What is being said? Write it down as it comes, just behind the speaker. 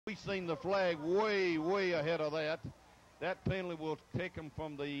We've seen the flag way, way ahead of that. That penalty will take them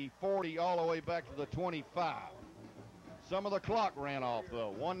from the 40 all the way back to the 25. Some of the clock ran off,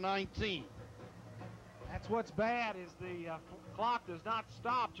 though. 1:19. That's what's bad, is the clock does not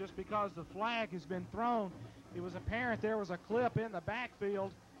stop just because the flag has been thrown. It was apparent there was a clip in the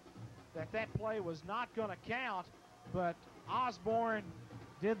backfield that play was not going to count, but Osborne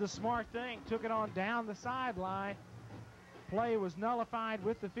did the smart thing, took it on down the sideline. Play was nullified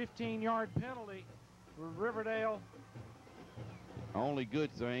with the 15-yard penalty for Riverdale. Only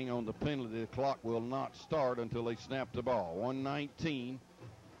good thing on the penalty, the clock will not start until they snap the ball. 1:19,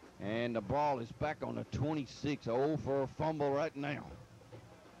 and the ball is back on the 26. Oh, for a fumble right now.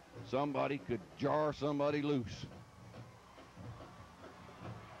 Somebody could jar somebody loose.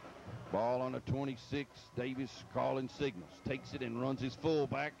 Ball on the 26. Davis calling signals. Takes it and runs his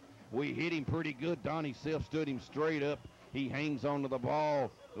fullback. We hit him pretty good. Donnie Self stood him straight up. He hangs onto the ball.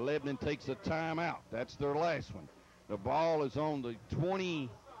 Lebanon takes a timeout. That's their last one. The ball is on the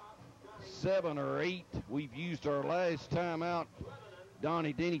 27 or 8. We've used our last timeout.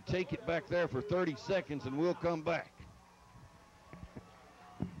 Donnie Denny, take it back there for 30 seconds and we'll come back.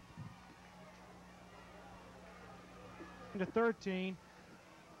 To 13.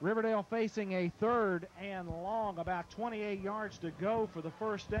 Riverdale facing a 3rd and long, about 28 yards to go for the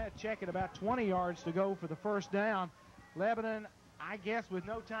first down. Check it, about 20 yards to go for the first down. Lebanon, I guess with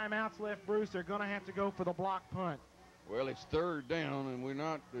no timeouts left, Bruce, they're going to have to go for the block punt. Well, it's 3rd down, and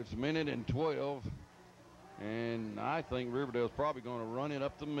it's a minute and 12. And I think Riverdale's probably going to run it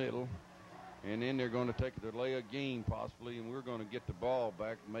up the middle. And then they're going to take a delay of game possibly, and we're going to get the ball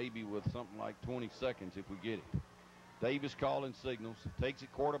back maybe with something like 20 seconds if we get it. Davis calling signals, takes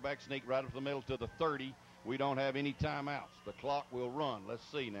it quarterback sneak right up the middle to the 30. We don't have any timeouts. The clock will run. Let's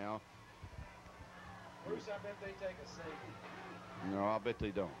see now. Bruce, I bet they take a safety. No, I bet they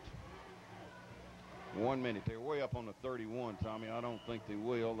don't. 1 minute. They're way up on the 31, Tommy. I don't think they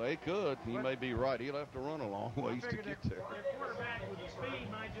will. They could. He may be right. He'll have to run a long ways to get there. Their quarterback with the speed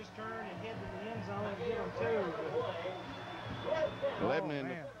might just turn and head to the end zone and get them too.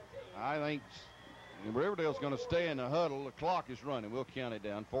 Lebanon, I think Riverdale's going to stay in the huddle. The clock is running. We'll count it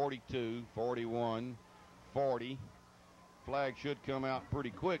down. 42, 41, 40. Flag should come out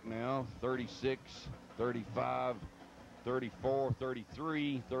pretty quick now. 36, 35, 34,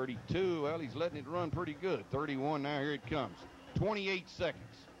 33, 32. Well, he's letting it run pretty good. 31, now here it comes. 28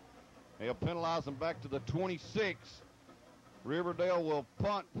 seconds. They'll penalize them back to the 26. Riverdale will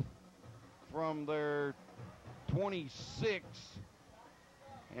punt from their 26.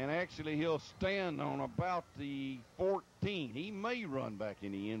 And actually, he'll stand on about the 14. He may run back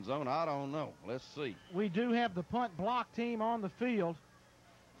in the end zone. I don't know. Let's see. We do have the punt block team on the field.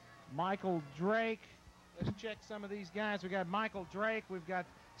 Michael Drake. Let's check some of these guys. We've got Michael Drake. We've got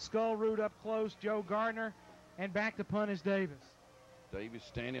Skullroot up close, Joe Gardner. And back to punt is Davis. Davis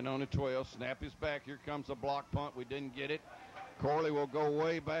standing on the 12. Snap is back. Here comes a block punt. We didn't get it. Corley will go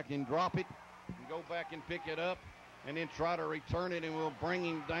way back and drop it. And go back and pick it up. And then try to return it, and we'll bring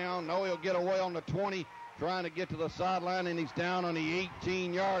him down. No, he'll get away on the 20, trying to get to the sideline, and he's down on the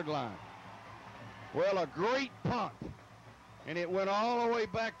 18-yard line. Well, a great punt. And it went all the way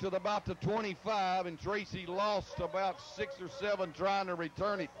back to about the 25, and Tracy lost about 6 or 7 trying to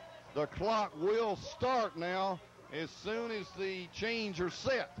return it. The clock will start now as soon as the change are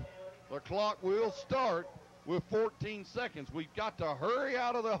set. The clock will start with 14 seconds. We've got to hurry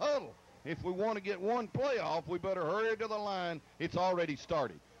out of the huddle. If we want to get one play off, we better hurry to the line. It's already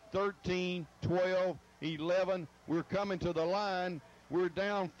started. 13, 12, 11. We're coming to the line. We're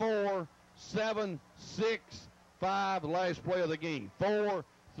down 4, 7, 6, 5. Last play of the game. 4,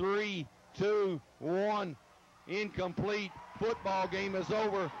 3, 2, 1. Incomplete. Football game is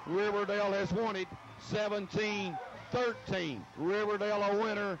over. Riverdale has won it. 17-13. Riverdale a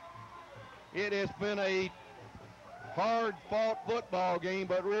winner. It has been a hard-fought football game,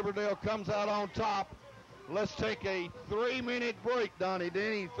 but Riverdale comes out on top. Let's take a 3-minute break, Donnie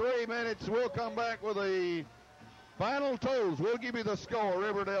Denny. 3 minutes. We'll come back with the final totals. We'll give you the score.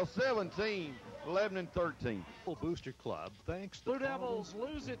 Riverdale 17, Lebanon 13. Booster Club, thanks. Blue Devils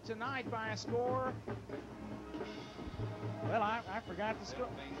lose it tonight by a score. Well, I forgot the score.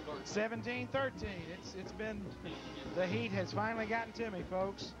 17-13. It's been, the heat has finally gotten to me,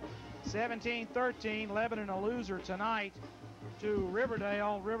 folks. 17-13, Lebanon a loser tonight to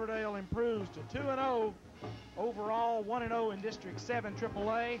Riverdale. Riverdale improves to 2-0 overall, 1-0 in District 7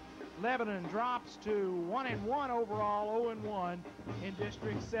 AAA. Lebanon drops to 1-1 overall, 0-1 in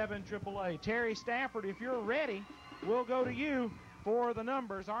District 7 AAA. Terry Stafford, if you're ready, we'll go to you For the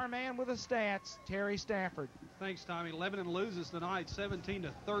numbers, our man with the stats, Terry Stafford. Thanks, Tommy. Lebanon loses tonight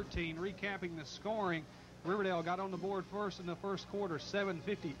 17-13. Recapping the scoring, Riverdale got on the board first in the first quarter,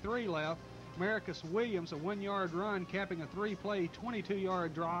 7:53 left. Marcus Williams, a 1-yard run, capping a 3-play,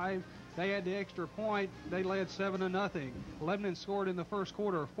 22-yard drive. They had the extra point. They led 7-0. Lebanon scored in the first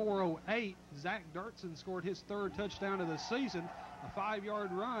quarter, 4:08. Zach Dirksen scored his third touchdown of the season. A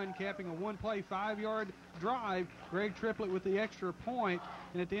 5-yard run, capping a 1-play, 5-yard drive. Greg Triplett with the extra point.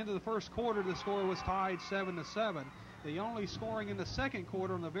 And at the end of the first quarter, the score was tied 7-7. The only scoring in the second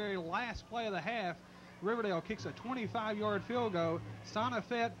quarter on the very last play of the half, Riverdale kicks a 25-yard field goal.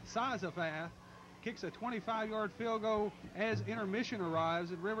 Sanafet Sazafath kicks a 25-yard field goal as intermission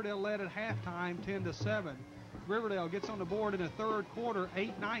arrives, and Riverdale led at halftime 10-7. Riverdale gets on the board in the third quarter,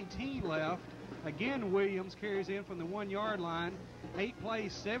 8:19 left. Again, Williams carries in from the 1-yard line. 8-play,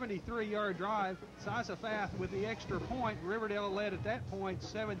 73-yard drive. Sazafath with the extra point. Riverdale led at that point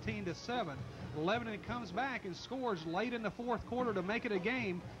 17-7. Lebanon comes back and scores late in the fourth quarter to make it a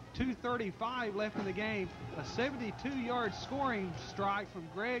game. 2:35 left in the game. A 72-yard scoring strike from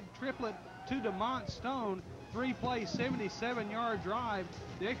Greg Triplett to DeMont Stone. 3-play, 77-yard drive.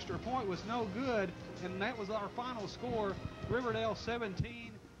 The extra point was no good, and that was our final score. Riverdale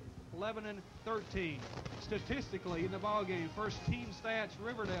 17, Lebanon 13. Statistically in the ballgame, first team stats,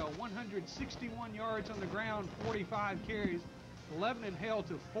 Riverdale 161 yards on the ground, 45 carries. Lebanon held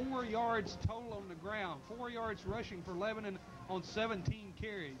to 4 yards total on the ground. 4 yards rushing for Lebanon on 17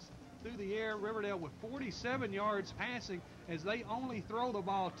 carries. Through the air, Riverdale with 47 yards passing, as they only throw the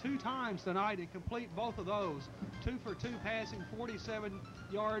ball 2 times tonight and complete both of those. 2 for 2 passing, 47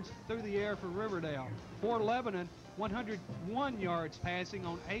 yards through the air for Riverdale. For Lebanon, 101 yards passing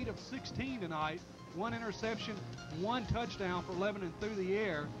on 8 of 16 tonight. 1 interception, 1 touchdown for Lebanon through the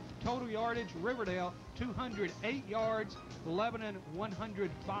air. Total yardage, Riverdale 208 yards, Lebanon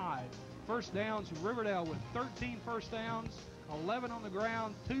 105. First downs, Riverdale with 13 first downs, 11 on the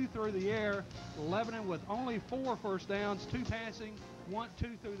ground, 2 through the air. Lebanon with only 4 first downs, 2 passing,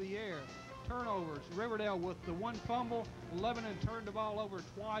 2 through the air. Turnovers, Riverdale with the 1 fumble. Lebanon turned the ball over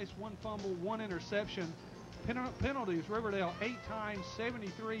twice, 1 fumble, 1 interception. Penalties, Riverdale 8 times,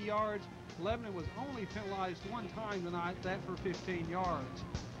 73 yards. Lebanon was only penalized 1 time tonight, that for 15 yards.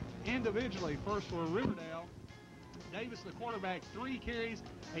 Individually, first for Riverdale, Davis, the quarterback, 3 carries,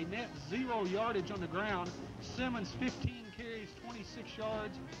 a net 0 yardage on the ground. Simmons, 15 carries, 26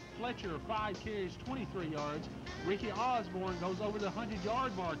 yards. Fletcher, 5 carries, 23 yards. Ricky Osborne goes over the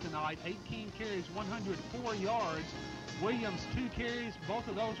 100-yard mark tonight, 18 carries, 104 yards. Williams, 2 carries, both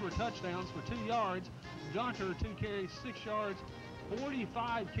of those were touchdowns for 2 yards. Gunter, 2 carries, 6 yards.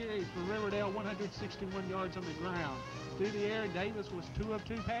 45 carries for Riverdale, 161 yards on the ground. Through the air, Davis was 2 of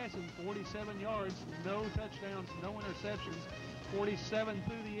 2 passing, 47 yards, no touchdowns, no interceptions. 47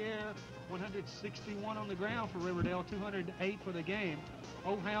 through the air, 161 on the ground for Riverdale, 208 for the game.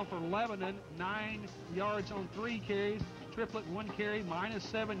 Oham for Lebanon, 9 yards on 3 carries. Triplett, 1 carry, minus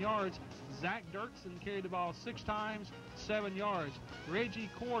 7 yards. Zach Dirksen carried the ball 6 times, 7 yards. Reggie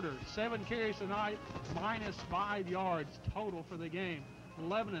Corder, 7 carries tonight, minus 5 yards total for the game.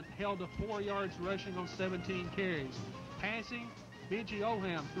 Lebanon held to 4 yards rushing on 17 carries. Passing, Benji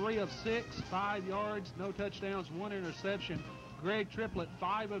Oham, 3 of 6, 5 yards, no touchdowns, 1 interception. Greg Triplett,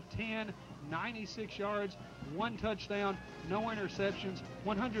 5 of 10, 96 yards, 1 touchdown, no interceptions,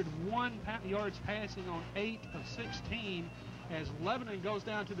 101 yards passing on 8 of 16, as Lebanon goes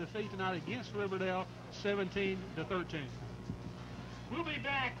down to defeat tonight against Riverdale, 17-13. We'll be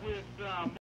back with